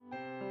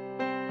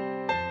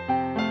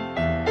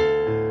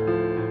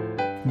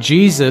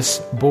Jesus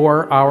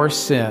bore our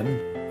sin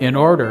in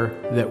order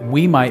that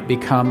we might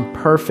become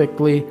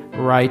perfectly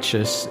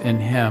righteous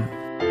in Him.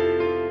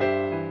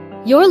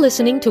 You're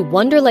listening to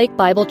Wonder Lake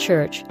Bible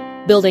Church,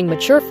 building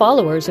mature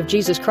followers of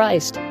Jesus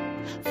Christ.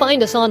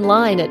 Find us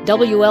online at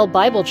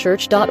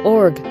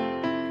wlbiblechurch.org.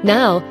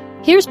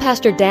 Now, here's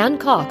Pastor Dan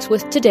Cox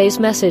with today's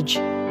message.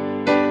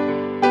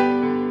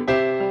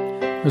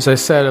 As I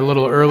said a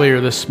little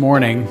earlier this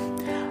morning,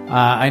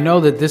 I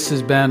know that this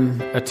has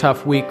been a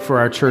tough week for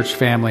our church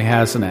family,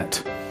 hasn't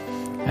it?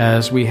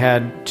 As we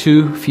had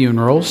 2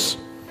 funerals,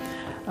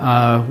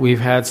 we've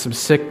had some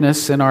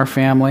sickness in our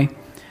family,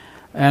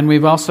 and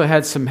we've also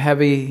had some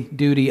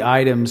heavy-duty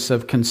items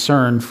of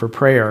concern for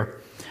prayer.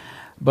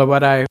 But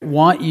what I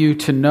want you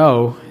to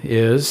know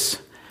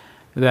is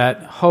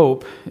that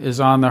hope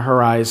is on the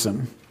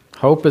horizon.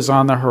 Hope is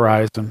on the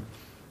horizon.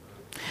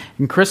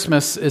 And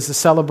Christmas is a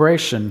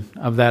celebration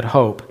of that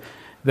hope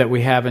that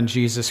we have in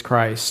Jesus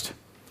Christ.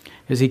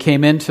 As He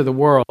came into the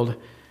world,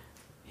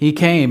 He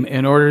came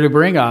in order to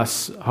bring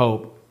us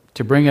hope,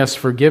 to bring us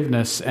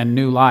forgiveness and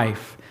new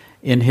life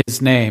in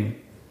His name.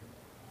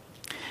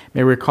 You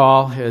may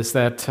recall is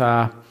that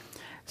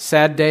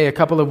sad day a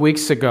couple of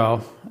weeks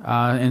ago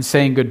in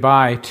saying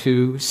goodbye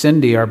to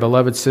Cindy, our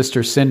beloved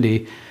sister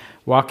Cindy,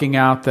 walking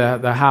out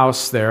the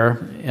house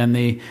there in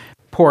the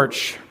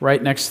porch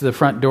right next to the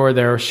front door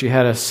there. She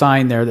had a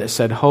sign there that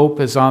said, "Hope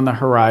is on the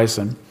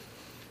horizon."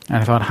 And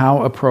I thought,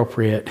 how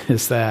appropriate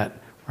is that,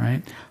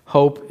 right?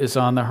 Hope is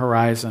on the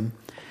horizon.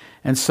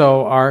 And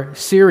so our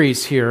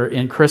series here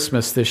in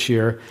Christmas this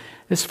year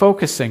is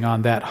focusing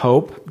on that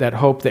hope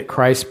that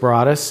Christ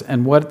brought us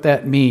and what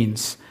that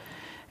means.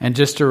 And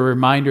just a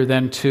reminder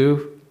then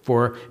too,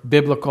 for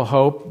biblical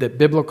hope, that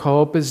biblical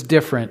hope is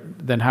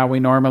different than how we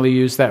normally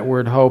use that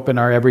word hope in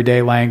our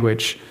everyday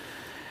language.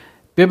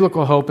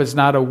 Biblical hope is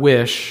not a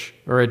wish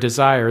or a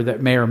desire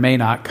that may or may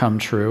not come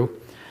true.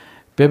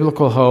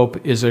 Biblical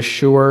hope is a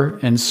sure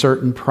and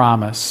certain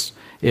promise.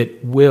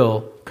 It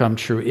will come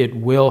true. It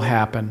will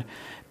happen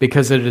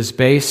because it is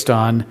based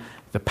on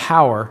the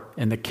power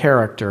and the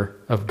character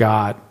of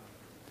God.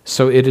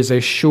 So it is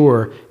a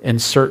sure and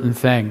certain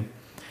thing.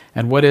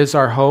 And what is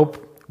our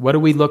hope? What do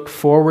we look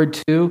forward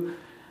to?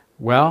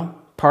 Well,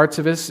 parts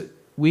of us,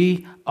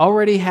 we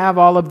already have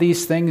all of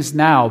these things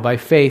now by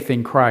faith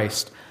in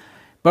Christ.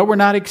 But we're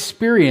not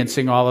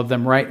experiencing all of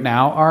them right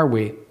now, are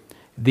we?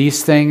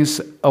 These things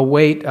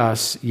await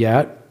us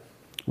yet.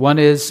 One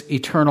is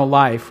eternal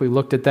life. We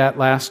looked at that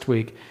last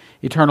week.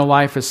 Eternal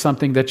life is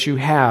something that you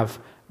have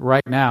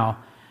right now,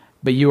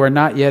 but you are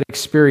not yet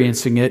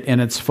experiencing it in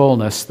its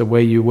fullness the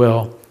way you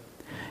will.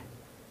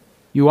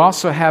 You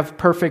also have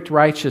perfect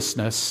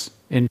righteousness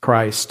in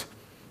Christ.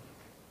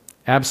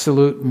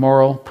 Absolute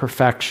moral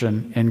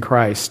perfection in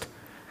Christ.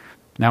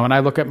 Now, when I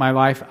look at my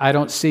life, I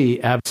don't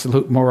see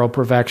absolute moral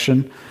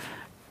perfection.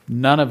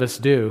 None of us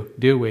do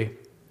we?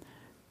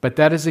 But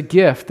that is a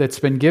gift that's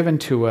been given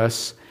to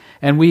us,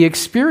 and we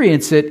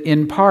experience it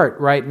in part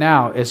right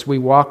now as we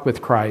walk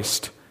with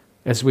Christ,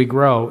 as we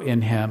grow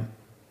in Him,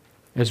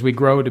 as we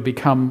grow to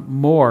become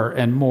more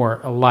and more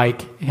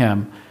like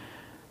Him.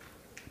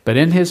 But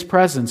in His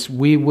presence,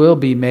 we will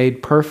be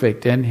made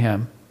perfect in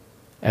Him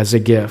as a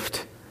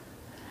gift.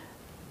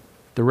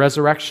 The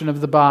resurrection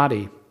of the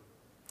body,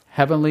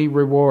 heavenly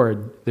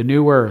reward, the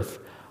new earth,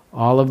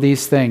 all of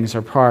these things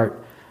are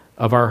part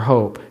of our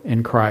hope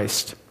in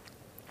Christ.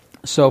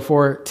 So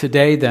for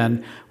today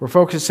then, we're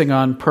focusing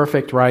on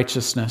perfect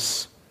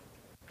righteousness,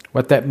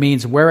 what that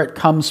means, where it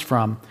comes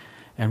from,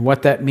 and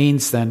what that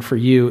means then for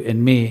you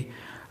and me.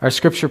 Our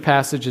scripture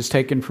passage is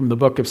taken from the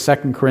book of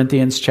 2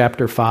 Corinthians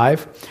chapter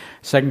 5.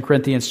 2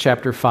 Corinthians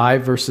chapter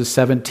 5, verses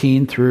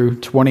 17 through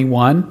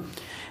 21.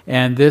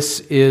 And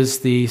this is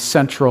the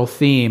central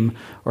theme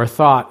or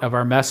thought of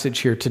our message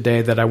here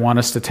today that I want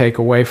us to take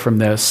away from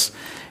this.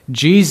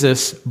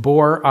 Jesus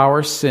bore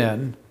our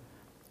sin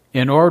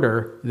in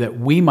order that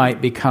we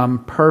might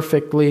become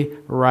perfectly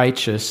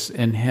righteous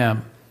in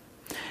Him.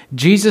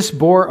 Jesus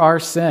bore our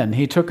sin.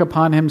 He took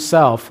upon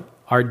Himself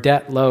our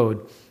debt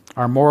load,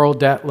 our moral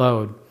debt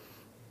load,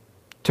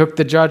 took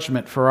the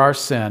judgment for our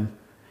sin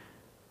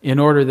in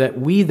order that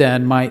we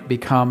then might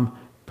become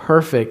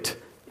perfect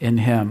in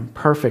Him,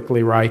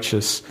 perfectly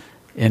righteous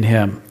in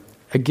Him.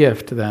 A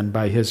gift then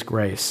by His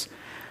grace.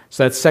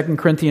 So that's 2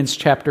 Corinthians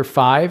chapter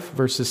 5,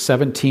 verses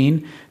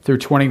 17 through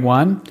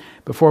 21.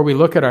 Before we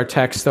look at our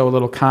text, though, a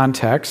little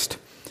context.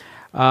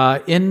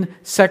 In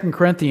 2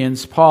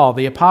 Corinthians, Paul,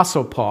 the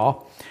Apostle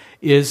Paul,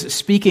 is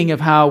speaking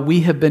of how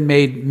we have been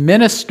made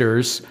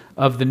ministers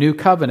of the new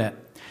covenant.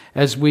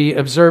 As we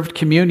observed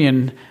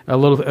communion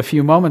a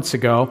few moments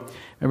ago,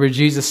 remember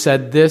Jesus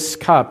said, "This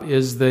cup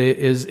is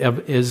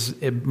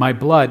my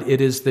blood.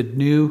 It is the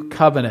new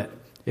covenant.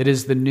 It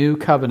is the new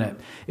covenant."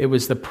 It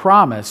was the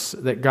promise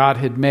that God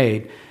had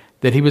made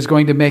that He was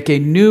going to make a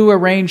new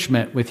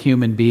arrangement with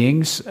human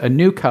beings, a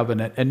new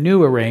covenant, a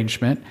new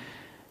arrangement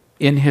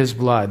in His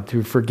blood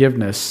through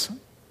forgiveness.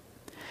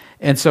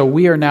 And so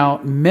we are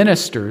now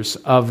ministers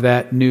of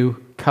that new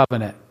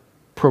covenant,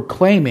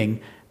 proclaiming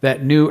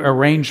that new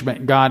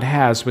arrangement God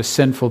has with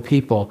sinful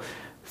people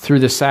through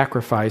the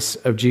sacrifice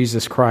of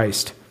Jesus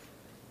Christ.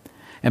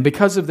 And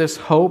because of this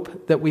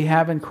hope that we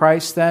have in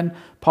Christ, then,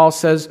 Paul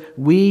says,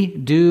 we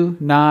do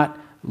not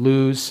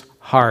lose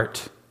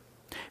heart.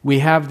 We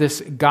have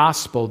this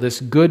gospel, this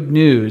good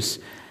news.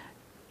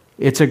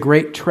 It's a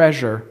great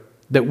treasure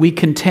that we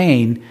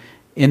contain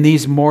in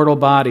these mortal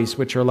bodies,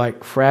 which are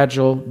like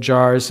fragile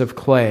jars of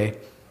clay.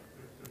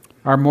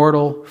 Our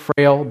mortal,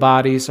 frail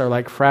bodies are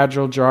like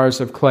fragile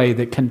jars of clay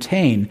that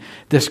contain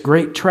this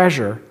great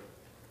treasure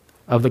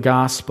of the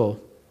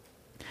gospel.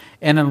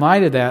 And in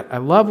light of that, I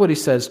love what he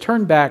says.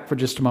 Turn back for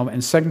just a moment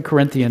in 2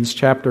 Corinthians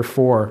chapter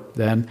 4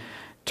 then.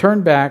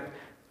 Turn back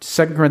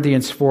to 2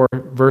 Corinthians 4,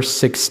 verse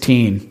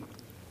 16.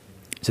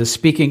 It says,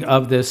 speaking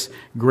of this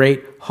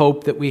great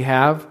hope that we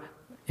have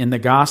in the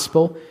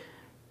gospel,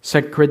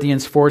 2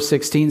 Corinthians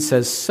 4:16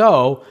 says,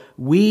 so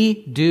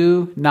we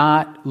do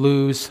not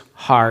lose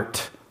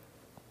heart.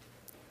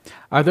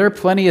 Are there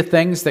plenty of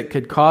things that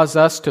could cause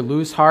us to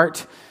lose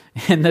heart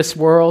in this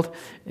world,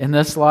 in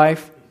this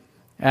life?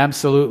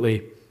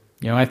 Absolutely.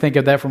 I think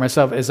of that for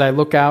myself as I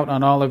look out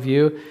on all of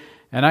you,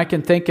 and I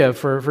can think of,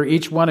 for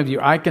each one of you,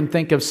 I can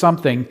think of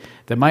something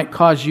that might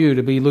cause you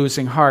to be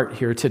losing heart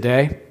here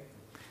today.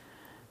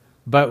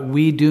 But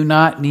we do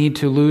not need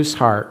to lose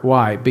heart.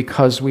 Why?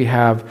 Because we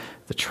have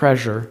the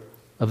treasure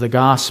of the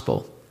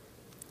gospel.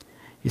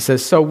 He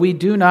says, so we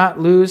do not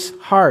lose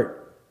heart.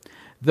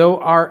 Though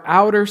our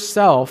outer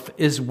self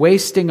is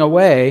wasting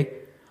away,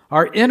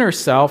 our inner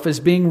self is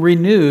being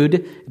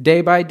renewed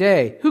day by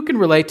day. Who can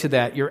relate to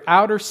that? Your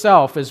outer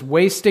self is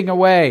wasting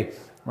away,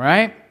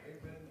 right?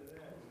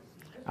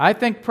 I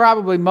think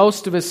probably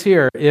most of us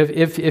here,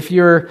 if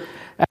you're,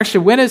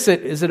 actually, when is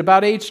it? Is it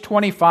about age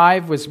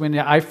 25 was when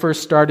I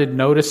first started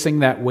noticing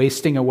that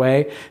wasting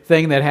away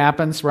thing that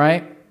happens,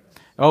 right?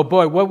 Oh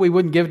boy, what we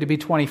wouldn't give to be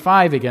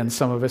 25 again,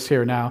 some of us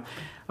here now.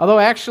 Although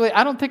actually,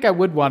 I don't think I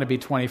would want to be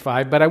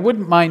 25, but I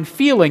wouldn't mind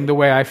feeling the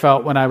way I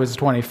felt when I was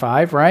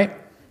 25, right?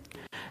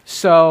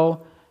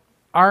 So,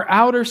 our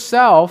outer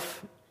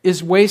self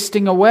is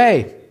wasting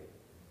away.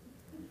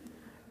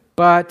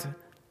 But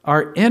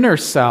our inner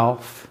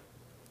self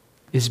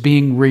is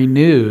being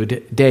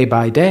renewed day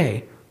by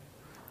day.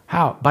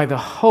 How? By the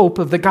hope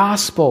of the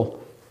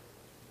gospel.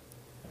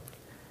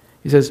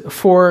 He says,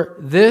 for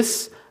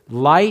this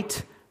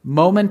light,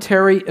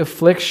 momentary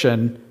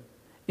affliction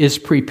is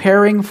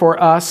preparing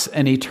for us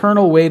an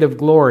eternal weight of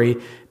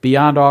glory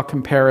beyond all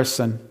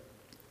comparison.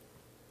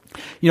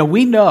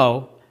 We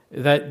know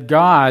that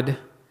God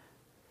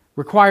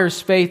requires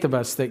faith of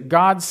us, that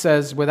God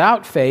says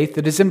without faith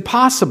it is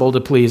impossible to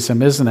please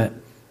Him, isn't it?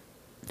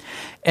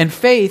 And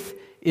faith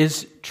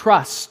is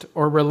trust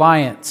or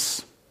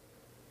reliance.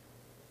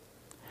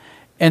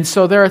 And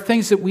so there are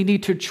things that we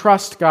need to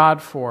trust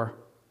God for,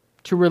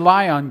 to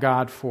rely on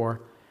God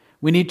for.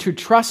 We need to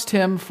trust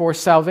Him for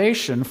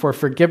salvation, for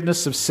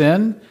forgiveness of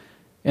sin,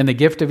 and the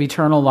gift of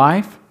eternal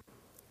life.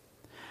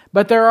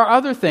 But there are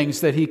other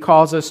things that He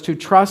calls us to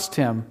trust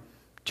Him,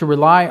 to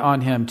rely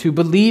on Him, to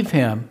believe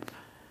Him.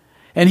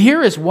 And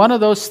here is one of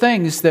those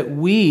things that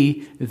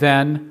we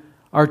then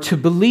are to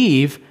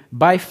believe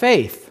by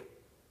faith.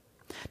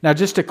 Now,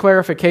 just a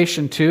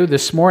clarification too,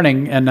 this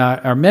morning in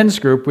our men's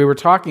group, we were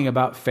talking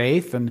about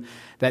faith and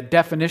that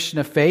definition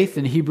of faith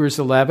in Hebrews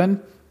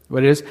 11,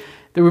 what it is.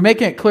 That we're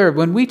making it clear,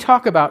 when we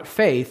talk about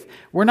faith,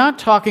 we're not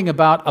talking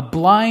about a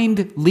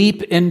blind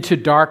leap into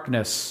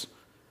darkness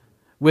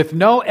with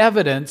no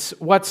evidence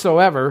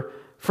whatsoever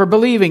for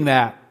believing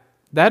that.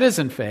 That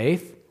isn't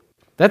faith.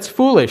 That's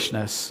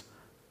foolishness.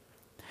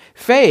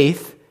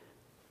 Faith,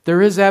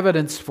 there is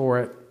evidence for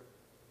it.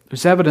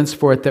 There's evidence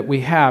for it that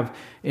we have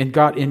in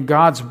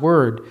God's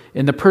Word,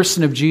 in the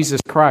person of Jesus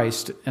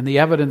Christ, and the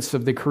evidence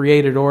of the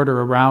created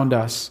order around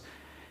us,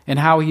 and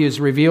how He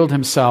has revealed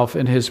Himself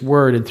in His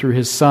Word and through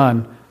His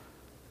Son,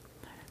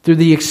 through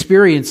the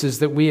experiences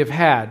that we have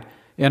had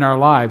in our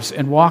lives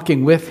and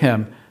walking with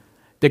Him,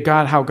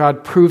 how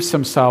God proves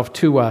Himself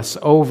to us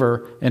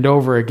over and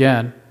over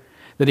again,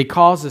 that He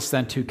calls us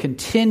then to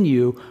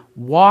continue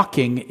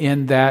walking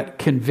in that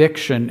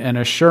conviction and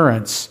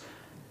assurance.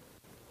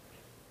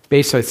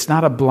 Basically, it's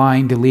not a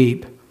blind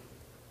leap.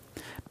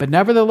 But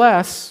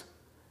nevertheless,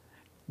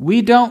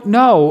 we don't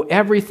know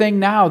everything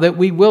now that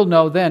we will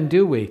know then,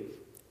 do we?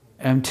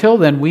 Until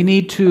then, we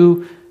need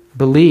to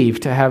believe,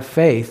 to have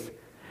faith.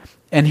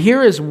 And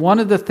here is one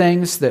of the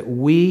things that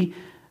we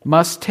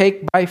must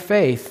take by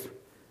faith.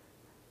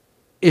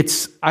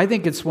 I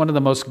think it's one of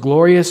the most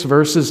glorious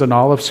verses in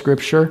all of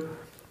Scripture.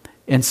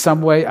 In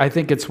some way, I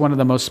think it's one of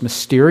the most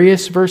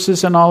mysterious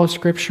verses in all of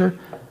Scripture.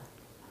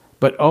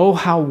 But oh,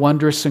 how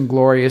wondrous and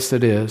glorious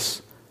it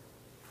is.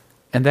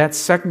 And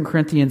that's 2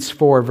 Corinthians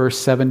 4, verse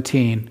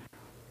 17,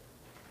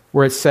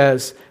 where it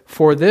says,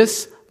 for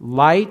this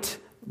light,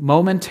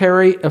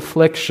 momentary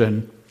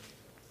affliction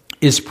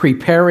is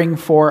preparing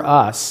for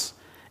us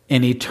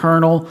an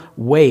eternal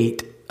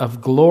weight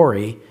of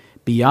glory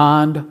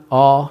beyond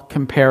all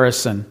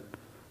comparison.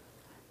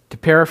 To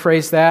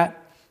paraphrase that,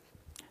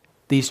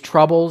 these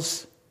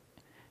troubles,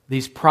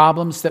 these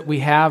problems that we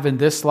have in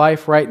this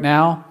life right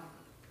now,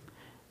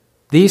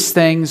 these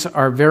things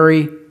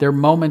they're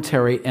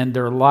momentary and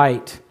they're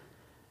light.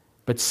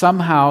 But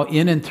somehow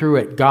in and through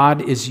it,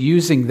 God is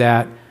using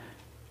that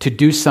to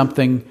do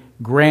something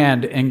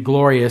grand and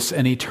glorious,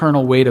 an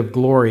eternal weight of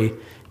glory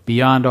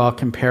beyond all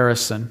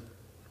comparison.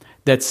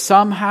 That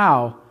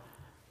somehow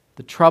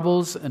the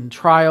troubles and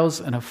trials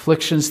and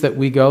afflictions that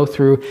we go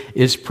through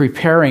is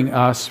preparing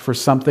us for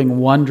something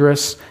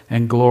wondrous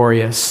and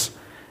glorious.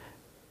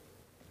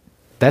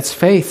 That's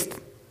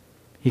faith.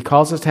 He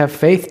calls us to have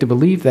faith to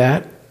believe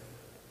that.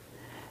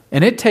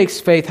 And it takes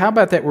faith. How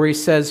about that where he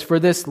says, for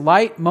this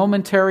light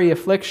momentary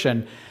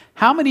affliction?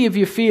 How many of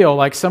you feel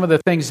like some of the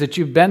things that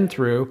you've been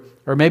through,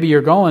 or maybe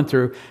you're going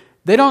through,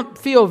 they don't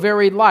feel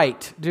very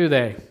light, do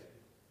they?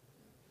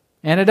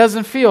 And it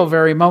doesn't feel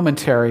very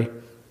momentary.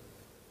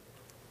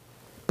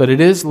 But it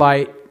is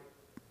light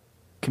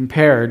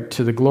compared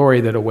to the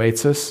glory that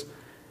awaits us.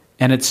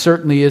 And it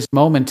certainly is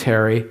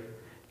momentary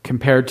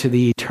compared to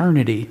the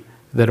eternity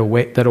that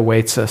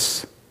awaits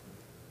us.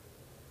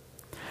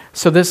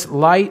 So this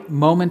light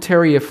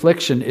momentary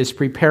affliction is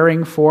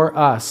preparing for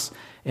us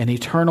an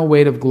eternal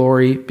weight of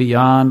glory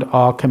beyond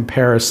all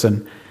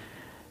comparison.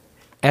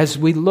 As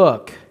we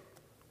look,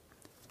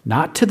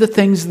 not to the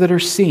things that are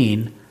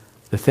seen,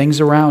 the things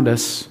around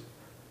us,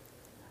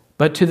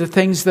 but to the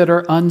things that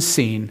are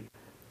unseen,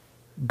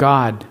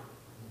 God,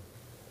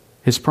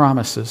 His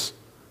promises.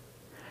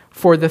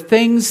 For the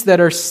things that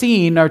are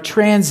seen are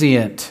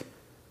transient,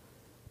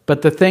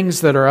 but the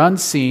things that are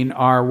unseen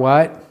are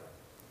what?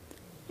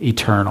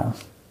 Eternal.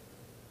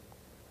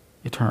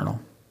 Eternal.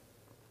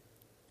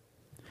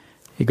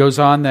 He goes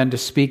on then to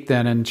speak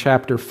then in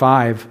chapter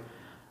 5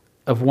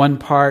 of one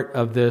part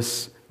of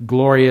this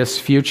glorious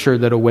future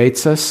that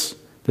awaits us,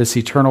 this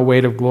eternal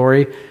weight of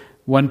glory.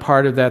 One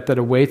part of that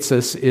awaits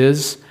us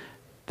is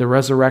the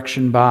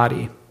resurrection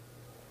body.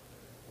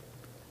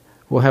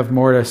 We'll have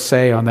more to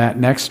say on that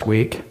next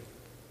week.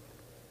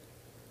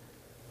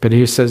 But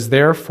he says,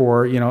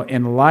 therefore,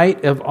 in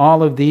light of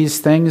all of these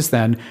things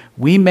then,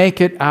 we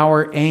make it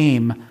our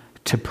aim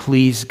to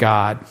please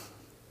God.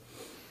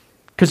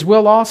 Because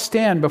we'll all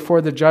stand before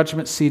the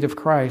judgment seat of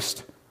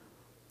Christ.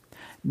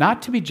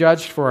 Not to be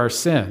judged for our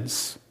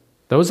sins.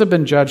 Those have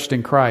been judged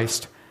in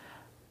Christ.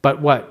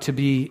 But what?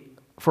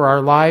 For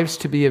our lives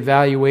to be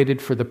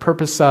evaluated for the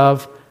purpose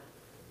of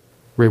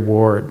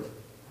reward.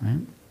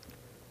 Right?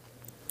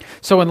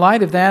 So in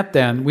light of that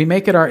then, we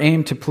make it our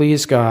aim to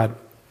please God.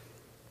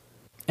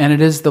 And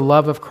it is the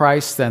love of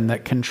Christ then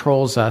that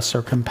controls us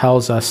or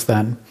compels us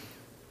then.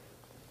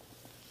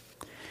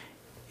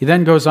 He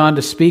then goes on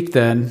to speak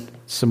then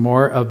some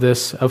more of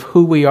this, of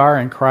who we are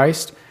in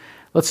Christ.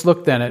 Let's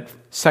look then at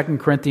 2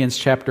 Corinthians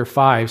chapter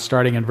 5,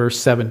 starting in verse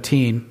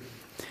 17.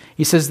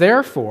 He says,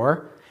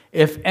 therefore,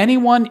 if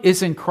anyone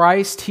is in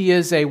Christ, he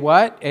is a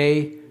what?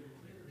 A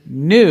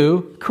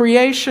new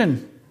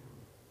creation.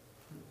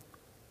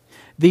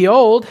 The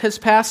old has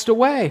passed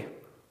away.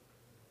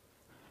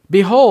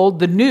 Behold,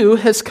 the new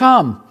has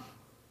come.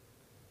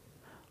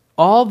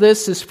 All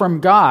this is from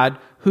God,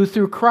 who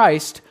through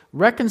Christ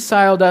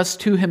reconciled us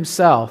to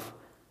Himself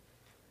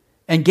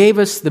and gave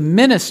us the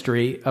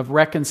ministry of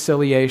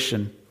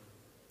reconciliation.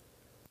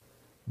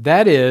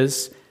 That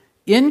is,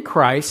 in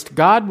Christ,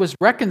 God was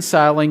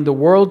reconciling the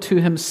world to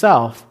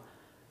Himself,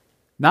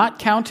 not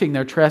counting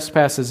their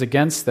trespasses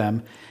against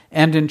them,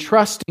 and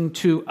entrusting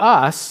to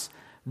us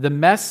the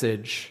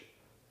message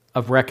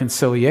of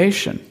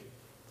reconciliation.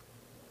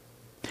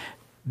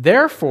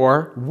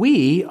 Therefore,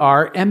 we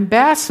are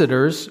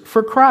ambassadors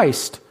for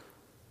Christ,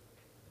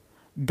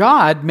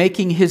 God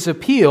making His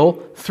appeal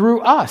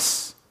through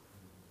us.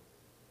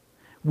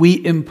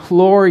 We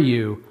implore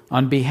you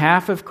on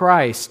behalf of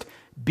Christ,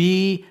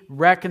 be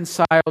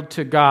reconciled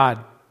to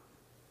God.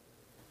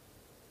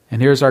 And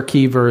here's our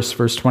key verse,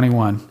 verse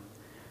 21.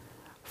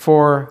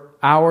 For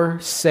our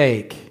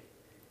sake,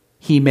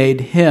 He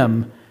made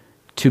Him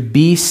to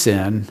be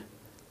sin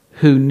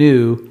who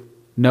knew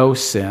no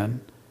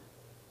sin,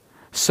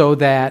 so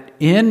that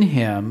in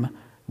Him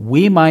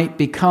we might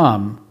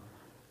become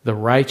the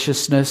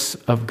righteousness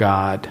of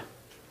God.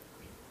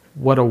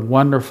 What a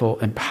wonderful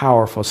and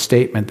powerful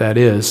statement that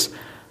is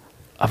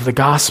of the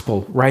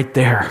gospel right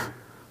there.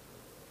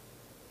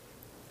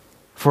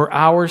 For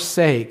our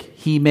sake,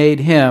 He made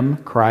Him,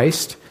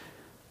 Christ,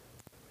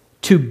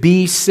 to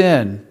be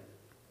sin,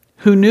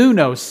 who knew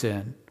no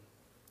sin,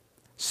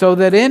 so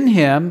that in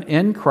Him,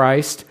 in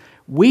Christ,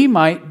 we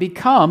might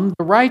become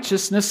the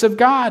righteousness of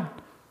God.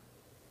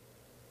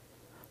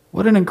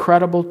 What an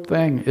incredible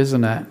thing,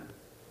 isn't it?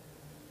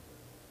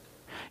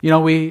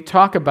 We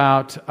talk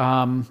about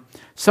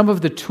some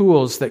of the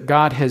tools that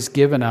God has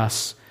given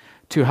us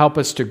to help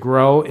us to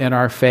grow in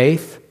our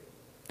faith.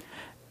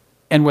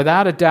 And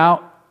without a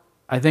doubt,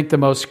 I think the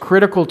most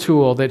critical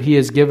tool that He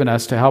has given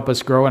us to help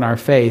us grow in our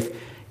faith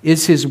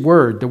is His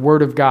Word, the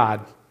Word of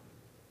God.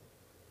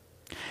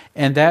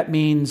 And that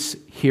means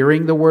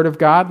hearing the Word of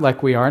God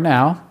like we are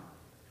now.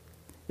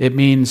 It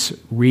means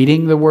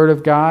reading the Word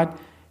of God.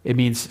 It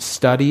means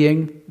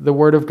studying the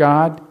Word of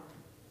God.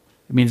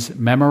 It means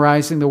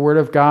memorizing the Word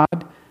of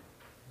God.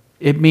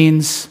 It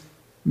means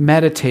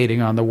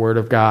meditating on the Word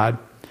of God.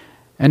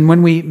 And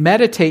when we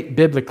meditate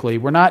biblically,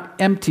 we're not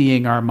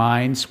emptying our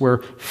minds,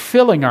 we're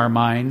filling our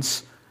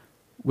minds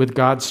with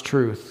God's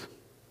truth.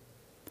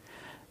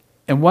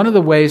 And one of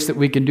the ways that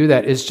we can do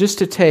that is just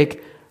to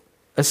take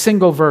a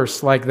single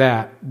verse like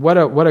that. What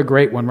a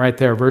great one right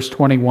there, verse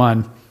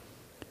 21.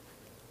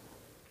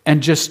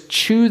 And just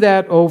chew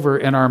that over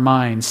in our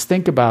minds.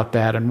 Think about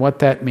that and what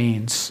that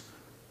means.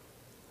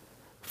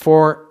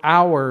 For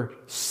our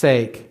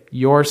sake,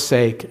 your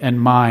sake,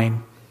 and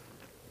mine,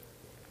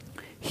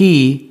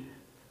 He,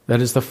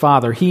 that is the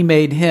Father, He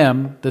made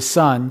Him, the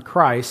Son,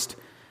 Christ,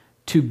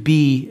 to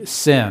be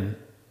sin.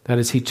 That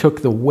is, He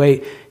took the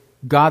weight,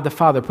 God the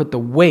Father put the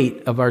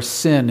weight of our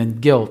sin and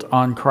guilt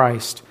on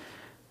Christ,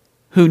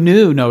 who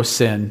knew no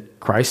sin.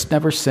 Christ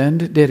never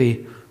sinned, did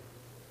He?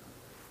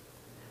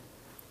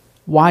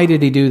 Why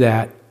did He do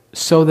that?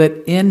 So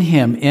that in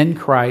Him, in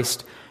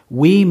Christ,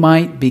 we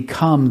might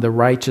become the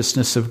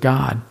righteousness of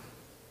God.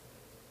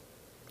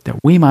 That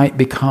we might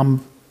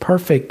become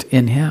perfect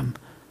in Him,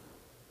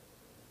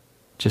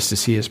 just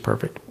as He is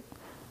perfect.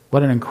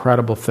 What an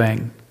incredible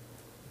thing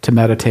to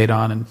meditate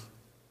on. And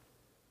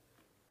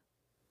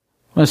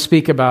I want to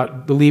speak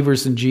about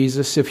believers in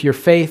Jesus. If your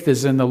faith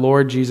is in the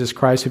Lord Jesus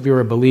Christ, if you're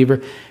a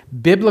believer,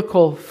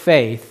 biblical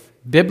faith,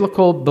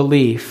 biblical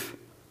belief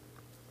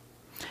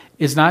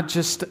is not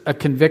just a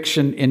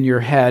conviction in your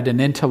head, an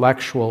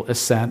intellectual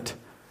assent,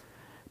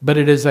 but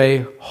it is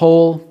a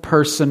whole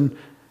person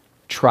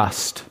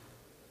trust,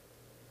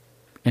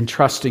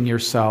 entrusting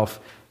yourself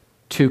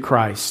to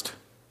Christ.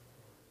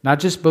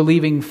 Not just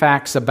believing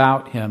facts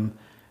about Him,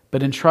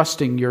 but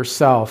entrusting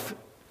yourself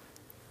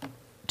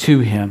to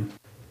Him.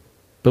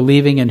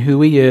 Believing in who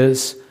He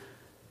is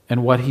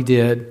and what He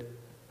did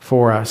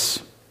for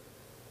us.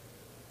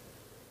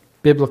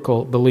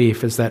 Biblical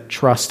belief is that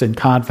trust and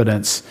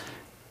confidence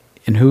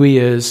in who He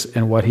is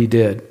and what He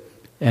did,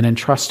 and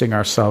entrusting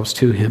ourselves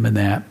to Him in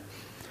that.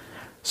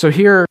 So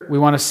here we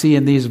want to see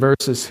in these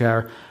verses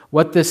here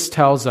what this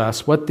tells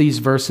us, what these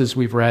verses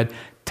we've read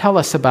tell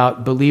us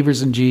about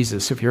believers in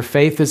Jesus. If your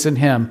faith is in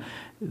Him,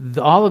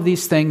 all of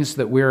these things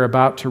that we're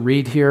about to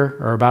read here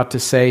or about to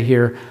say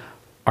here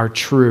are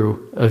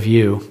true of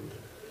you.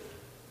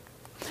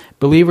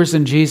 Believers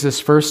in Jesus,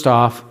 first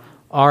off,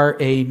 are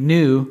a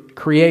new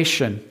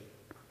creation.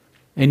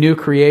 A new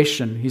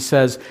creation. He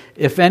says,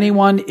 if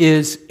anyone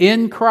is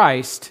in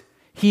Christ,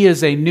 he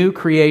is a new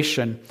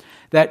creation.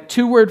 That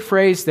two-word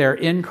phrase there,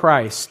 in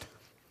Christ,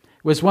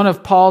 was one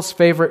of Paul's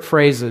favorite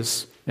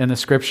phrases in the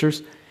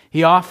Scriptures.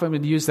 He often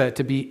would use that,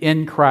 to be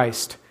in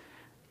Christ.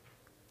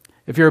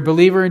 If you're a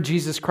believer in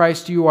Jesus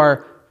Christ, you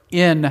are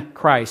in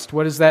Christ.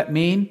 What does that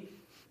mean?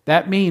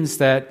 That means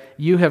that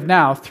you have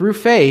now, through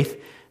faith,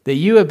 that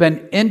you have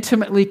been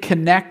intimately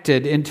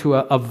connected into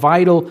a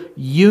vital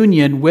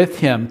union with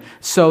Him,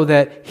 so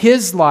that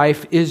His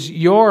life is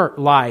your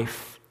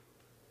life.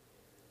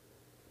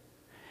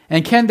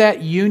 And can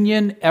that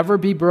union ever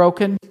be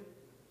broken?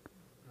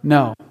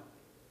 No.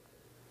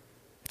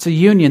 It's a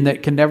union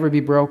that can never be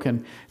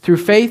broken. Through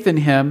faith in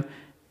Him,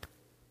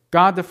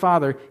 God the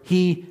Father,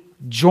 He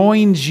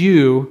joins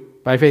you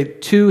by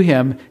faith to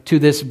Him, to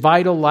this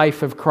vital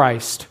life of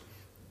Christ.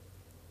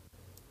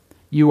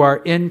 You are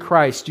in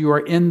Christ. You are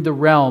in the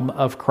realm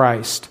of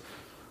Christ.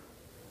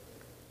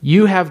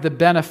 You have the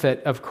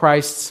benefit of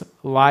Christ's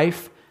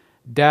life,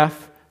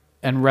 death,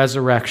 and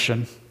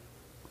resurrection.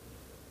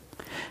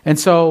 And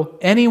so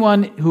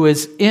anyone who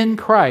is in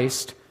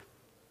Christ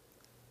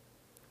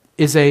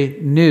is a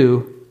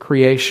new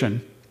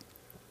creation.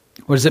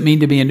 What does it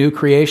mean to be a new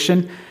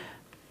creation?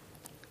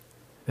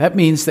 That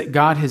means that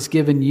God has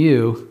given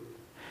you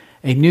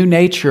a new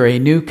nature, a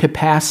new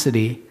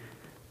capacity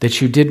that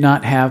you did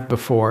not have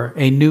before,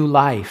 a new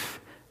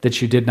life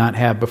that you did not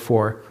have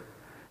before.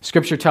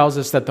 Scripture tells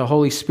us that the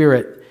Holy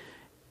Spirit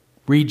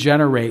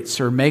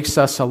regenerates or makes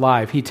us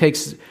alive.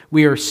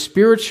 We are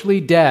spiritually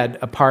dead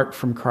apart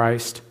from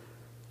Christ,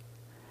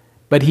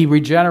 but He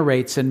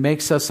regenerates and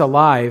makes us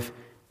alive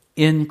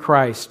in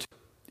Christ.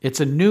 It's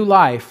a new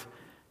life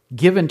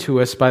given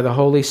to us by the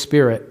Holy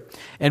Spirit.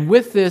 And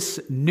with this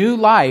new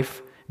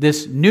life,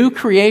 this new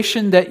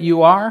creation that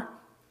you are,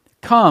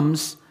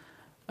 comes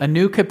a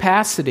new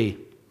capacity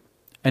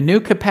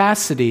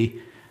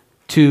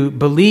to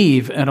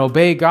believe and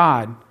obey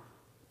God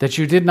that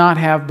you did not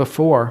have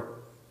before.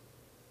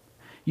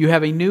 You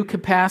have a new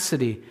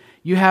capacity.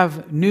 You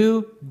have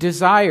new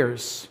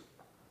desires.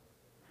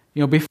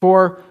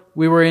 Before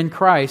we were in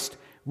Christ,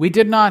 we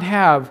did not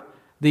have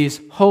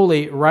these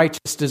holy,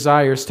 righteous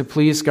desires to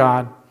please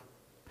God.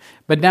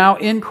 But now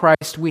in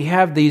Christ, we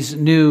have these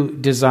new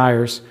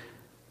desires.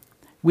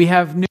 We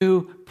have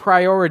new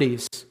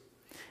priorities.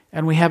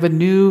 And we have a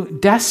new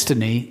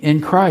destiny in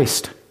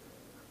Christ.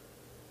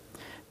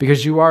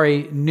 Because you are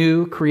a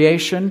new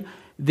creation.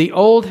 The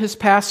old has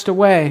passed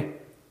away.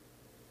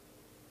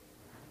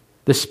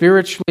 The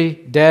spiritually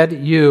dead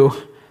you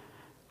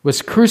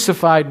was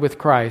crucified with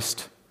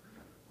Christ.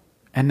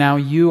 And now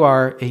you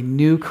are a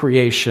new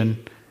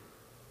creation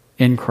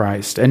in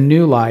Christ, a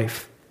new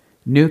life,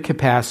 new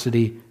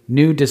capacity,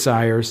 new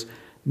desires,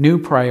 new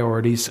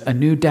priorities, a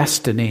new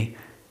destiny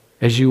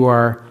as you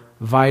are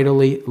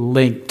vitally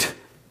linked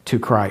to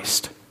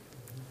Christ.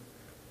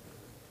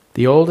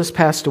 The old has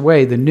passed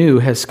away, the new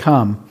has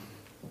come.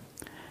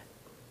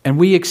 And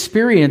we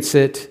experience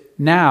it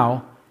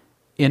now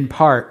in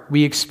part.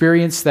 We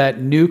experience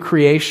that new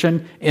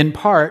creation in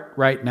part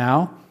right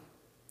now.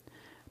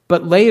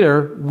 But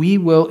later, we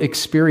will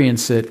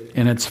experience it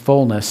in its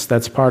fullness.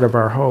 That's part of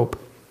our hope.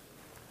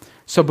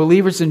 So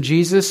believers in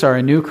Jesus are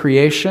a new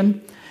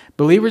creation.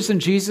 Believers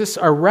in Jesus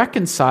are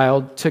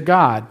reconciled to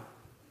God.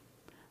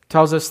 It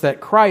tells us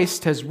that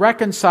Christ has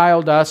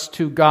reconciled us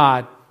to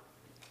God.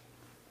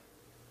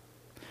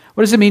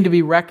 What does it mean to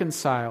be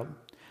reconciled?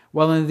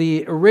 Well, in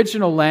the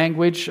original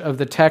language of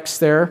the text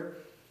there,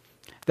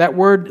 that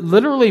word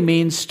literally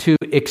means to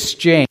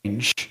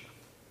exchange.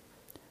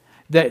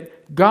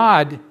 That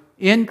God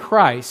in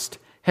Christ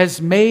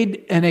has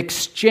made an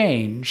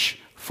exchange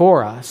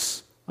for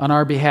us on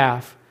our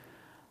behalf.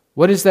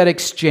 What is that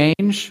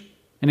exchange?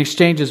 An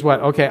exchange is what?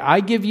 Okay,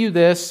 I give you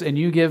this and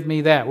you give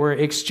me that. We're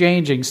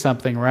exchanging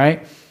something,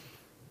 right?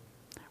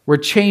 We're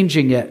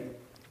changing it.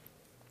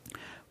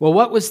 Well,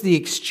 what was the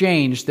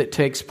exchange that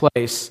takes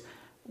place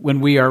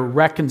when we are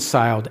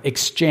reconciled,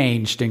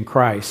 exchanged in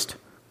Christ?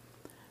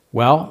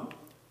 Well,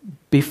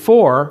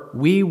 before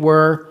we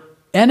were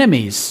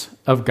enemies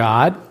of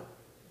God,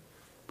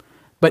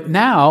 but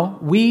now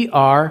we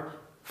are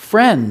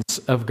friends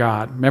of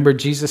God. Remember,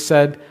 Jesus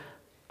said,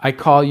 I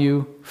call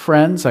you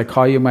friends, I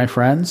call you my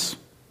friends.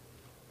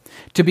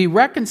 To be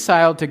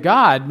reconciled to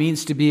God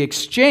means to be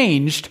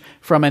exchanged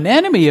from an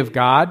enemy of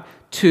God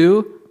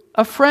to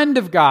a friend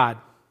of God.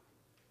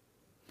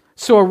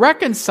 So a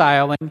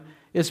reconciling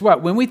is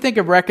what? When we think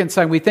of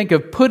reconciling, we think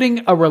of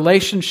putting a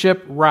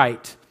relationship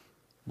right.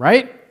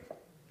 Right?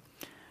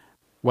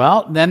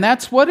 Well, then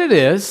that's what it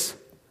is.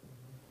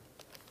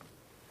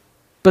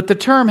 But the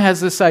term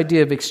has this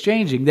idea of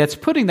exchanging. That's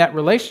putting that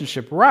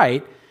relationship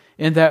right,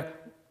 in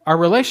that our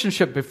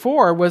relationship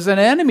before was an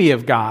enemy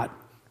of God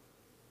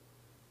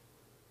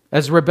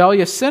as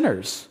rebellious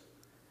sinners.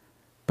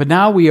 But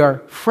now we are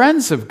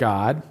friends of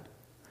God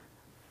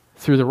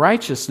through the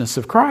righteousness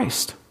of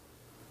Christ.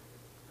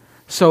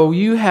 So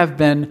you have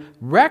been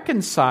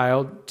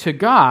reconciled to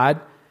God.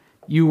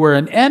 You were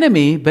an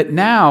enemy, but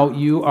now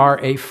you are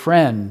a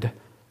friend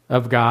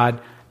of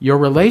God. Your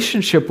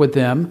relationship with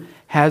Him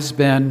has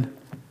been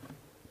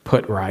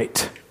put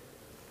right.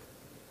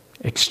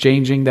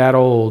 Exchanging that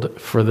old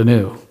for the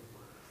new.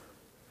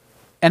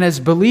 And as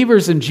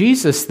believers in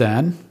Jesus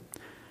then,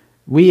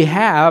 we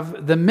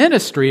have the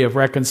ministry of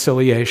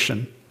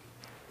reconciliation.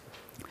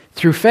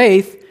 Through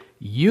faith,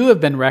 you have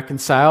been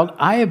reconciled,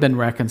 I have been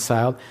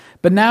reconciled,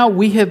 but now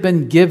we have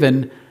been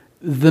given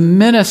the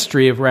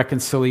ministry of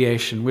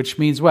reconciliation, which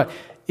means what?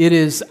 It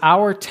is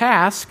our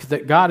task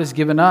that God has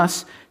given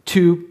us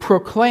to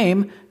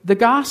proclaim the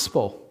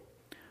gospel,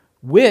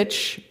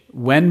 which,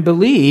 when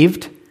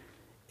believed,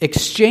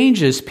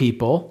 exchanges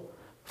people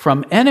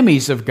from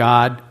enemies of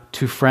God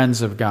to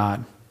friends of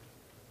God.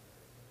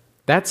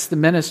 That's the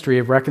ministry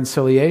of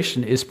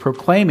reconciliation, is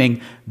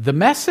proclaiming the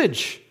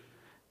message,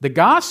 the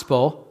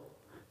gospel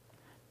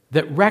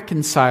that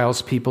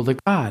reconciles people to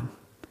God,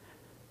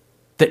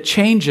 that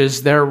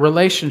changes their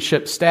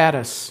relationship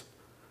status.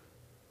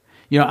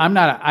 You know,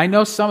 I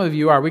know some of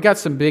you are. We got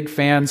some big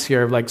fans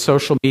here of like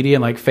social media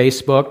and like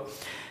Facebook.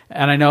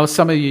 And I know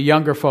some of you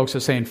younger folks are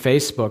saying,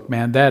 Facebook,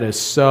 man, that is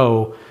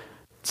so,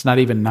 it's not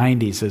even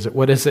 90s, is it?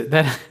 What is it?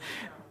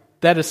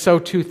 That is so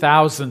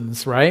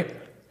 2000s, right?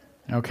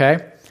 Okay.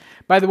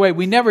 By the way,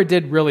 we never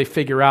did really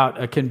figure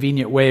out a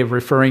convenient way of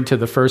referring to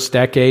the first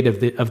decade of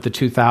the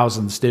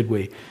 2000s, did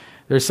we?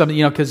 There's something,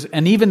 you know, because,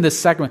 and even the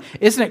second one,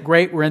 isn't it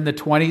great we're in the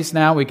 20s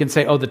now? We can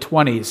say, oh, the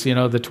 20s, you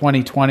know, the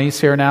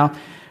 2020s here now.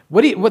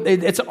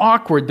 It's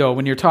awkward, though,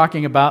 when you're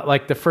talking about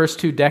like the first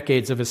 2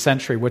 decades of a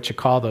century, what you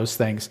call those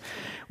things.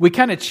 We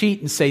kind of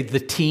cheat and say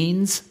the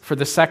teens for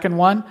the second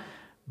one,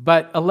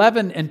 but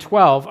 11 and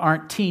 12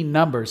 aren't teen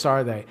numbers,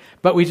 are they?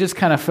 But we just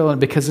kind of fill in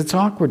because it's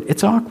awkward.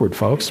 It's awkward,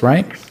 folks,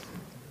 right?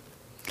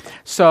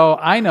 So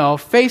I know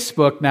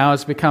Facebook now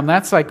has become,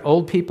 that's like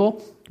old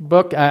people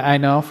book, I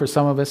know, for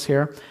some of us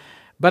here.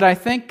 But I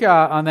think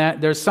on that,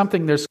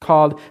 there's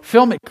called,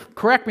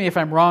 correct me if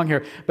I'm wrong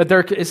here, but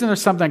isn't there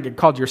something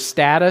called your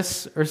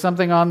status or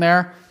something on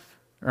there?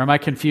 Or am I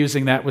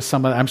confusing that with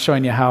I'm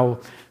showing you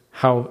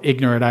how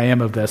ignorant I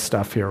am of this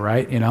stuff here,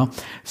 right? You know?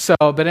 So,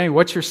 but anyway,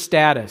 what's your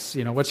status?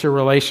 You know, what's your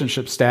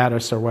relationship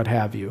status or what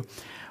have you?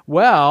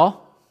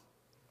 Well,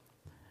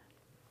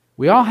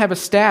 we all have a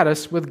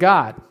status with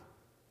God.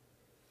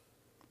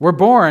 We're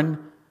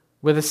born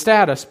with a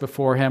status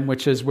before Him,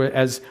 which is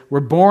as we're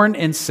born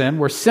in sin,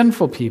 we're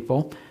sinful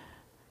people,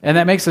 and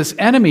that makes us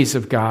enemies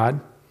of God,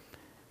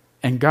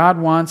 and God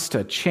wants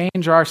to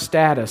change our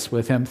status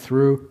with Him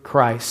through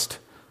Christ.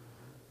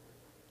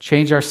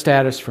 Change our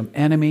status from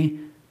enemy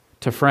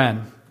to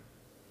friend.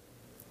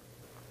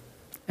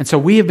 And so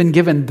we have been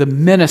given the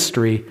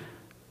ministry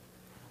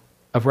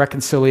of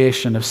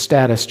reconciliation, of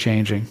status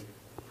changing.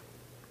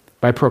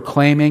 by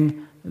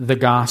proclaiming the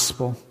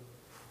gospel.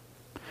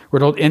 We're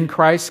told in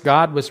Christ,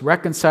 God was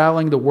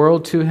reconciling the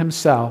world to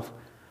himself.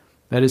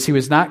 That is, he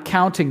was not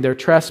counting their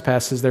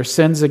trespasses, their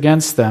sins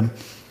against them.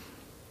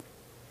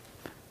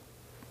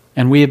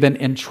 And we have been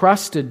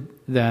entrusted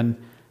then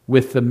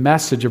with the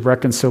message of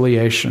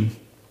reconciliation.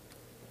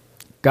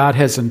 God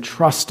has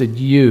entrusted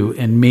you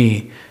and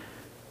me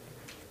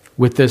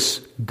with this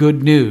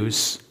good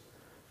news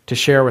to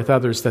share with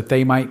others that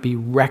they might be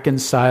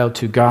reconciled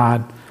to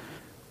God.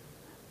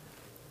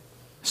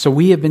 So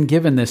we have been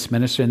given this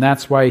ministry, and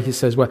that's why he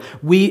says, well,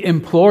 we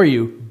implore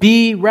you,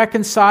 be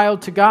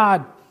reconciled to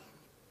God.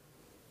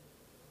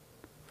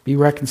 Be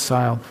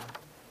reconciled.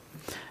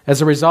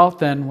 As a result,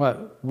 then,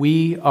 what?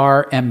 We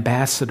are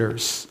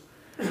ambassadors.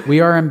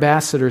 We are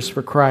ambassadors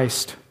for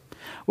Christ.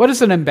 What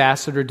does an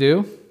ambassador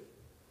do?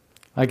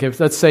 Like if,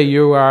 let's say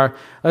you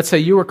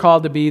were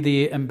called to be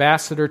the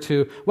ambassador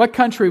to, what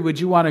country would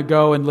you want to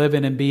go and live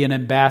in and be an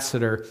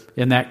ambassador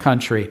in that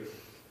country?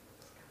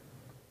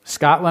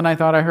 Scotland, I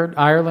thought I heard.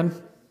 Ireland?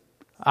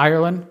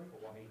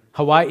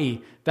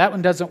 Hawaii. That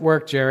one doesn't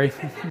work, Jerry.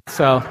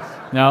 So,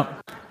 no.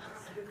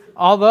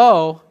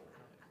 Although,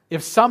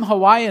 if some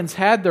Hawaiians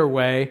had their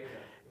way,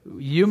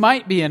 you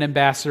might be an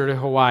ambassador to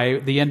Hawaii,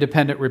 the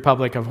independent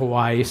Republic of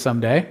Hawaii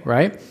someday,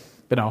 right?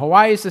 But no,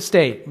 Hawaii is a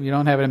state. You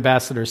don't have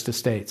ambassadors to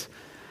states.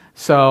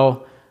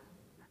 So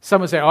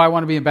some would say, I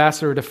want to be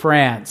ambassador to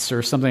France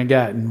or something like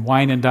that, and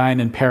wine and dine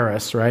in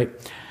Paris, right?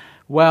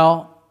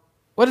 Well,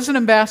 what does an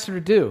ambassador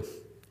do?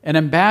 An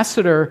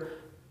ambassador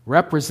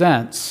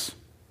represents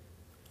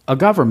a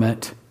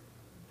government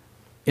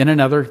in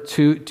another,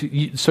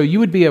 so you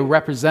would be a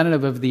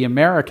representative of the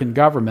American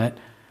government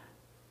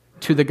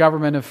to the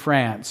government of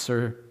France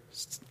or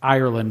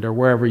Ireland or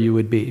wherever you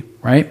would be,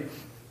 right?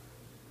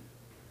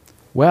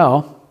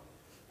 Well,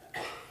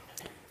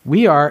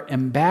 we are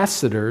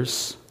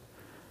ambassadors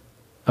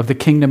of the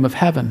kingdom of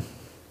heaven,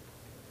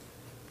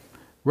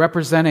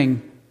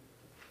 representing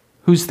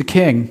who's the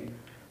king?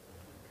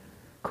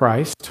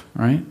 Christ,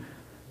 right?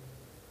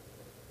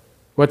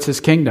 What's his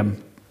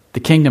kingdom? The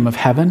kingdom of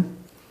heaven.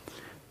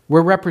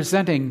 We're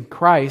representing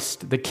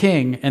Christ, the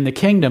king, and the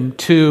kingdom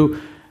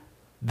to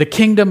the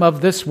kingdom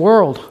of this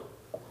world.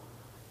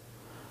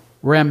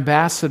 We're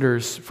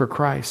ambassadors for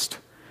Christ.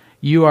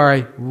 You are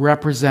a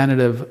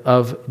representative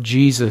of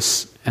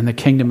Jesus and the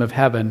kingdom of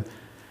heaven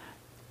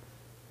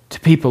to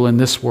people in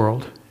this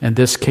world and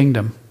this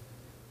kingdom.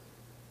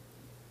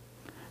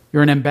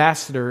 You're an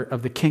ambassador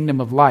of the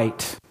kingdom of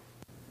light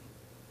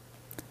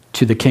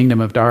to the kingdom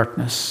of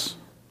darkness.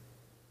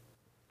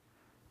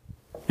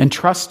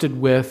 Entrusted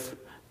with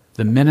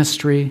the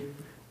ministry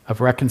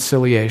of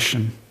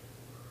reconciliation,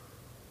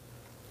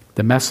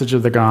 the message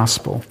of the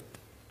gospel.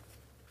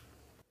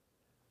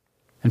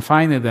 And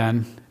finally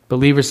then,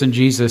 believers in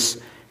Jesus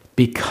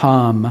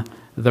become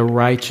the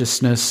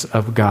righteousness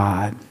of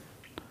God.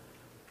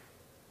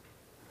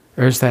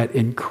 There's that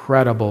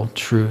incredible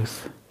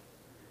truth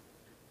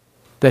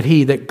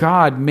that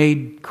God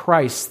made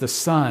Christ the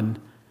Son.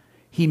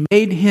 He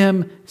made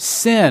him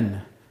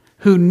sin,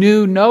 who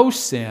knew no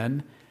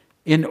sin,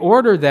 in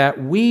order that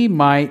we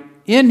might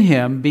in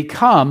him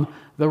become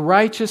the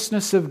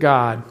righteousness of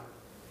God.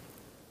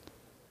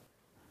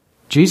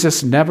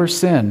 Jesus never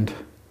sinned,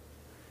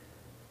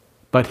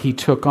 but he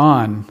took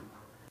on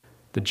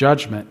the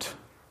judgment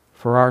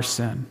for our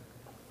sin.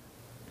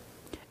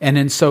 And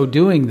in so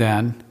doing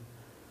then,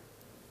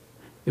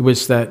 it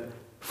was that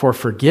for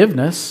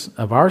forgiveness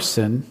of our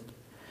sin,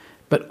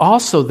 but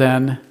also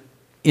then,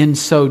 in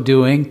so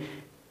doing,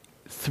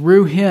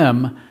 through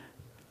him,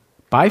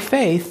 by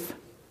faith,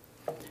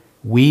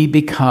 we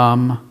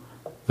become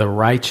the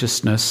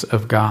righteousness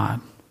of God.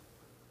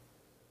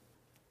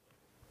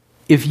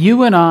 If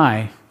you and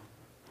I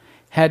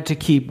had to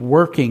keep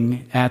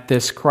working at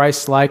this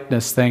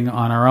Christ-likeness thing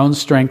on our own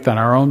strength, on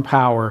our own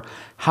power,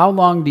 how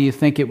long do you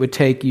think it would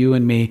take you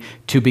and me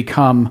to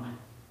become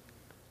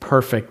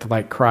perfect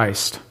like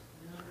Christ?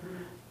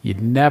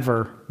 You'd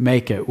never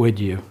make it, would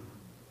you?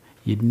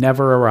 You'd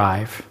never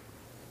arrive.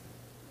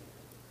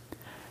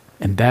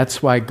 And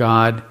that's why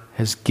God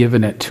has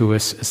given it to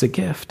us as a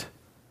gift,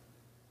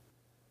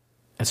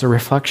 as a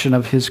reflection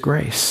of his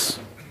grace,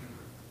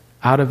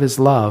 out of his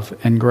love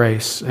and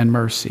grace and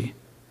mercy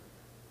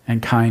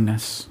and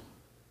kindness.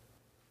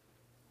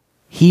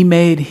 He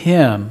made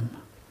him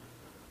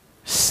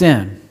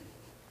sin,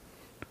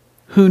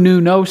 who knew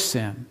no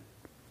sin,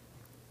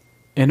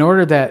 in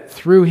order that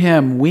through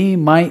him we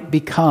might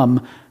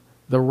become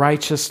the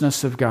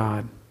righteousness of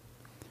God.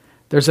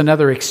 There's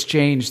another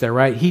exchange there,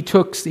 right? He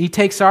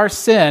takes our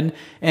sin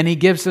and he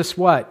gives us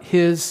what?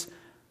 His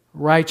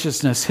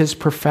righteousness, his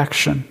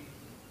perfection.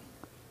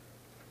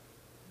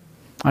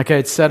 Like I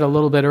had said a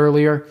little bit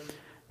earlier,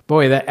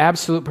 boy, that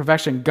absolute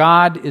perfection.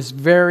 God is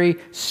very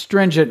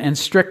stringent and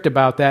strict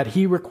about that.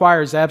 He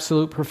requires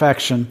absolute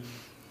perfection.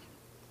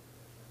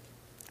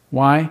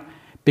 Why?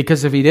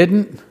 Because if he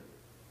didn't,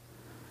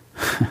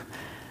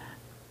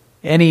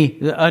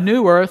 a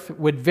new earth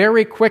would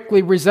very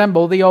quickly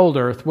resemble the old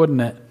earth,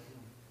 wouldn't it?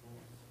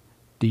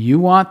 Do you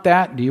want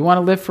that? Do you want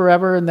to live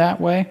forever in that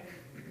way?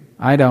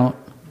 I don't.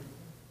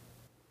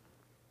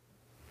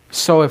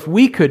 So if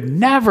we could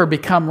never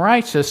become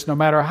righteous, no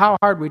matter how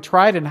hard we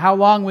tried and how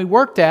long we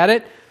worked at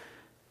it,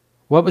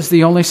 what was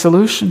the only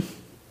solution?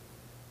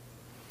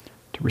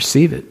 To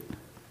receive it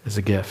as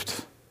a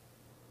gift.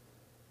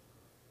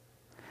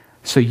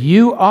 So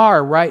you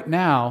are right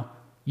now,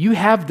 you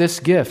have this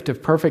gift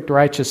of perfect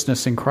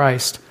righteousness in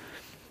Christ.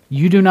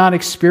 You do not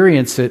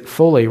experience it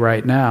fully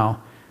right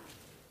now.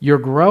 You're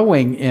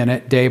growing in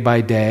it day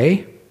by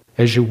day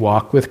as you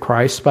walk with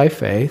Christ by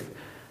faith.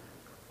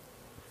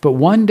 But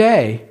one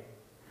day,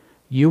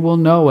 you will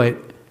know it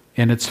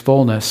in its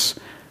fullness.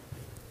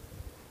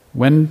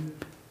 When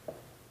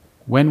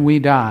we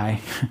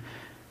die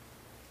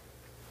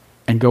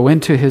and go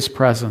into His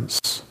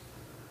presence,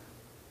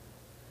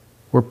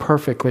 we're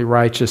perfectly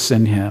righteous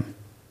in Him.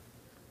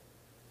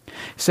 You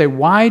say,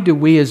 why do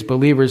we as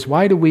believers,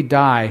 why do we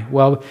die?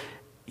 Well,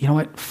 you know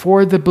what?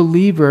 For the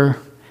believer,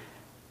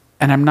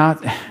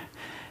 and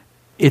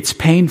it's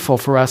painful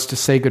for us to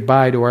say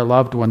goodbye to our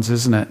loved ones,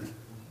 isn't it?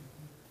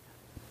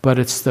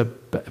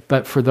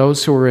 But for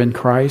those who are in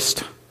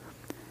Christ,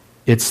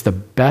 it's the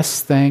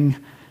best thing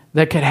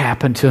that could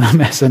happen to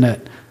them, isn't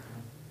it?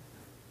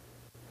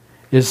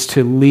 Is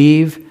to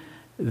leave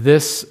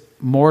this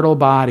mortal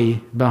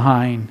body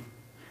behind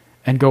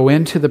and go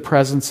into the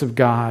presence of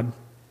God,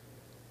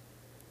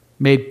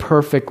 made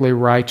perfectly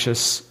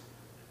righteous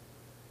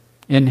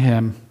in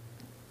Him,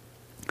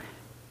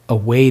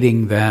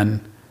 awaiting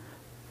then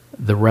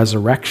the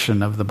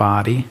resurrection of the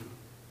body.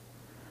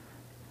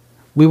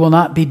 We will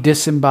not be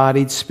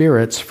disembodied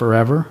spirits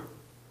forever,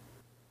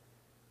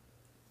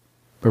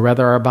 but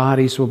rather our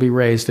bodies will be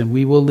raised and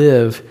we will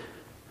live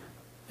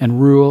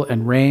and rule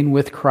and reign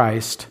with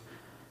Christ.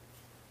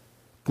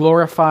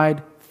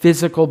 Glorified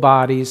physical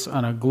bodies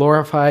on a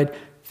glorified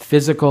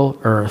physical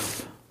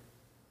earth.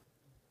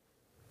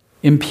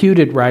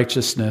 Imputed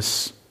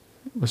righteousness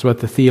was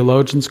what the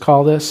theologians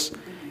call this.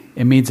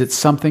 It means it's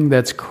something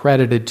that's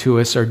credited to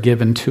us or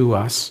given to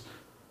us.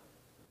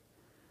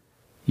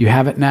 You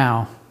have it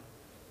now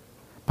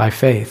by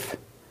faith,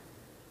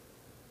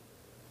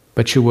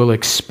 but you will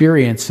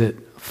experience it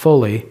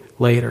fully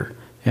later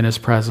in His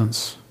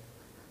presence.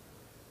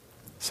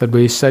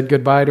 We said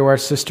goodbye to our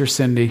sister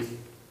Cindy.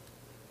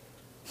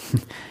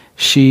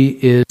 She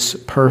is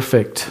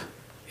perfect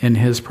in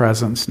His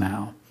presence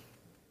now.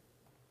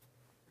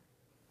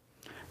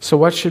 So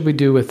what should we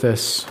do with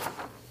this?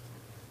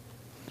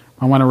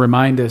 I want to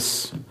remind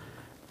us,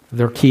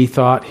 the key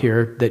thought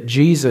here, that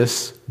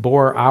Jesus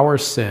bore our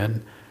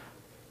sin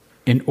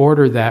in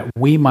order that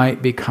we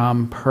might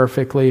become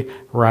perfectly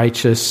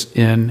righteous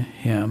in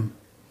Him.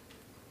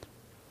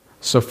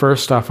 So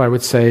first off, I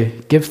would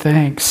say, give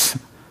thanks.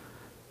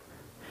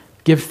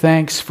 Give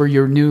thanks for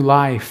your new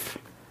life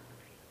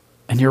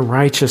and your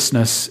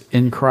righteousness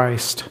in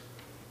Christ.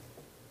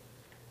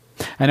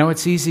 I know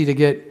it's easy to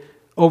get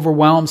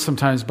overwhelmed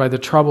sometimes by the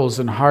troubles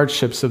and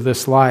hardships of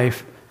this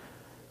life,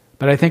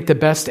 but I think the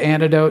best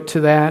antidote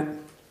to that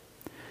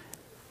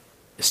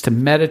is to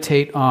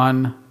meditate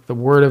on the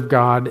Word of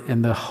God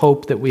and the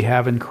hope that we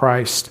have in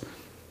Christ.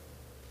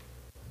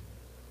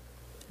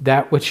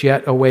 That which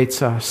yet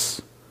awaits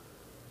us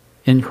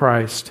in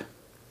Christ.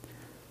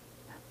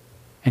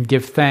 And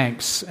give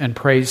thanks and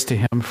praise to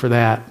Him for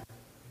that.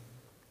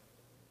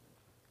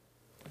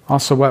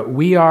 Also,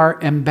 we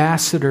are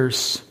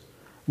ambassadors.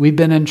 We've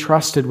been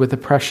entrusted with a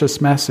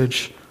precious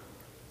message.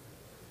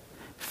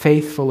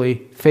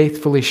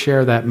 Faithfully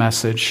share that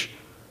message.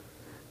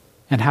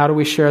 And how do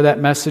we share that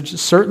message?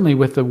 Certainly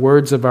with the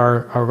words of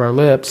our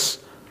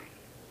lips.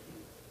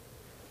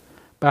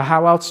 But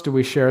how else do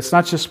we share? It's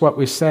not just what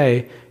we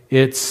say,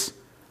 it's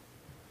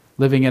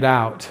living it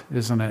out,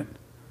 isn't it?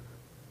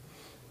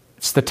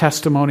 It's the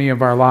testimony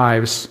of our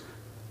lives.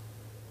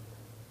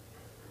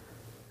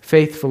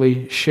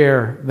 Faithfully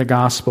share the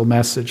gospel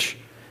message.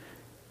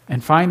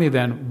 And finally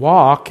then,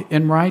 walk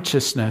in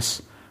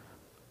righteousness.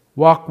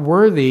 Walk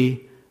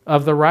worthy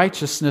of the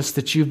righteousness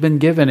that you've been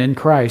given in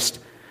Christ.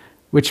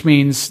 Which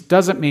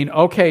doesn't mean,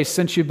 okay,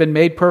 since you've been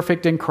made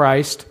perfect in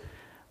Christ,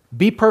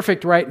 be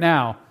perfect right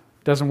now.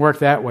 Doesn't work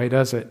that way,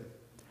 does it?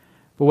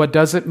 But what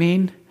does it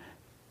mean?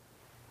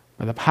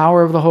 By the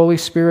power of the Holy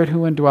Spirit who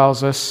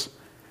indwells us,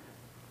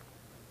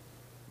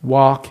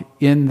 walk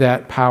in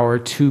that power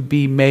to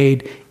be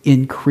made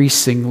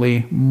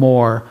increasingly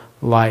more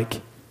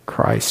like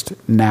Christ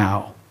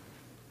now.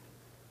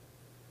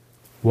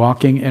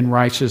 Walking in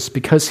righteousness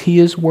because He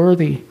is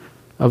worthy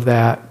of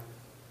that.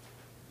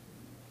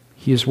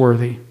 He is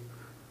worthy.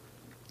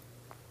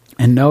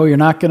 And no, you're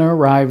not going to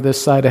arrive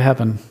this side of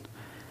heaven,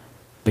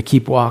 but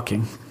keep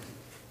walking.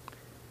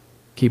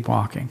 Keep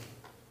walking.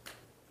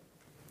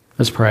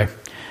 Let's pray.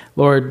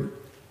 Lord,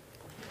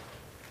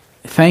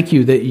 thank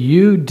You that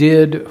You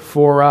did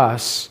for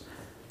us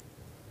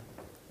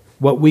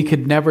what we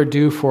could never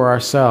do for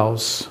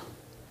ourselves,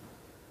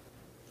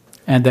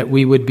 and that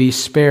we would be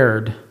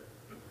spared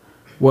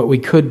what we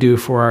could do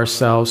for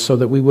ourselves so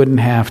that we wouldn't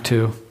have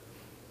to.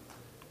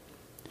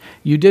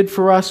 You did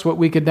for us what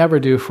we could never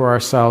do for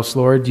ourselves,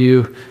 Lord.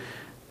 You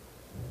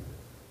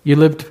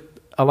lived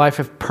a life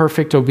of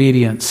perfect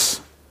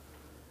obedience.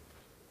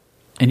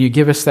 And you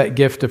give us that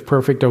gift of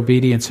perfect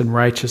obedience and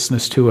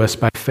righteousness to us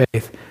by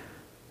faith.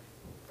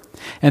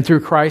 And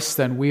through Christ,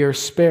 then, we are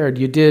spared.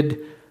 You did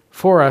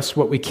for us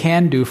what we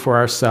can do for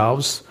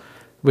ourselves,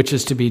 which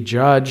is to be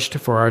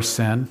judged for our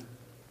sin.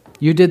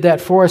 You did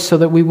that for us so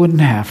that we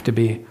wouldn't have to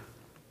be.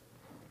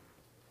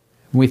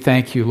 We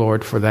thank you,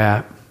 Lord, for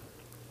that.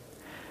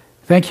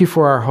 Thank you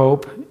for our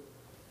hope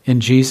in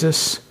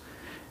Jesus.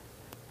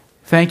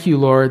 Thank you,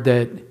 Lord,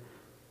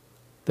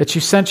 that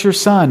you sent your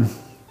Son,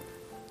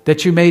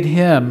 that you made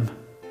him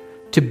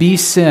to be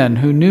sin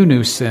who knew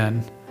no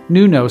sin,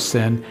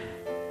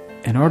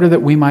 in order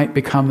that we might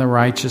become the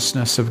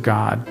righteousness of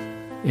God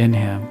in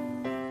him.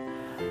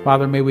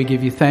 Father, may we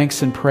give you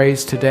thanks and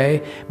praise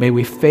today. May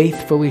we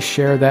faithfully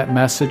share that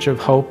message of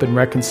hope and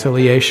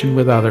reconciliation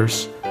with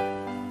others.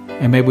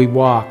 And may we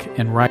walk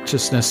in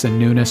righteousness and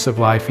newness of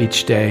life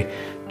each day,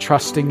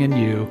 trusting in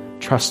you,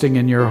 trusting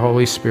in your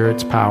Holy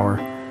Spirit's power.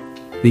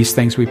 These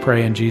things we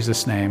pray in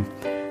Jesus' name.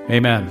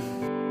 Amen.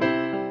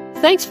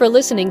 Thanks for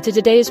listening to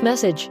today's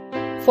message.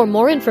 For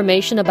more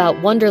information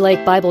about Wonder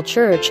Lake Bible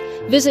Church,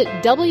 visit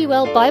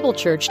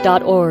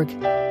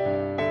WLBibleChurch.org.